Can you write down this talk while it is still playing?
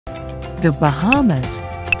The Bahamas,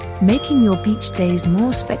 making your beach days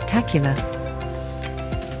more spectacular.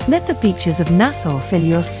 Let the beaches of Nassau fill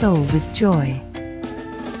your soul with joy.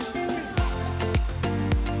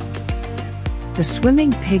 The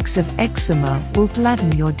swimming pigs of Exuma will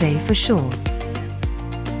gladden your day for sure.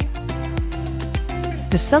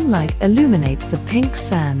 The sunlight illuminates the pink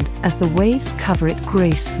sand as the waves cover it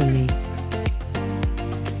gracefully.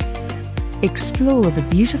 Explore the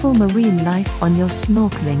beautiful marine life on your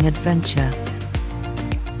snorkelling adventure.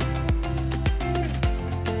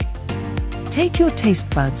 Take your taste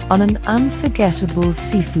buds on an unforgettable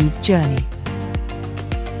seafood journey.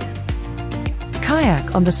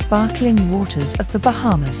 Kayak on the sparkling waters of the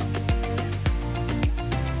Bahamas.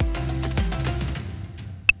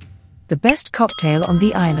 The best cocktail on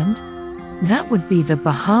the island? That would be the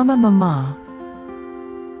Bahama Mama.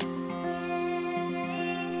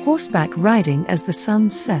 Horseback riding as the sun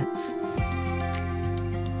sets.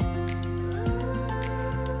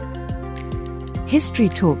 History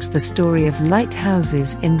talks the story of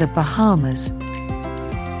lighthouses in the Bahamas.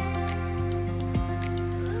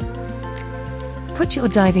 Put your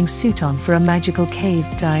diving suit on for a magical cave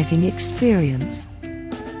diving experience.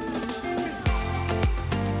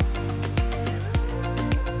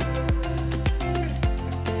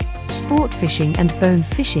 Sport fishing and bone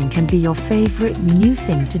fishing can be your favorite new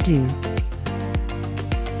thing to do.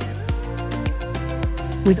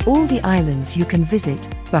 With all the islands you can visit,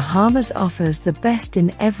 Bahamas offers the best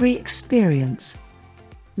in every experience.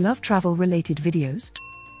 Love travel-related videos?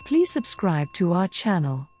 Please subscribe to our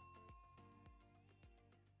channel.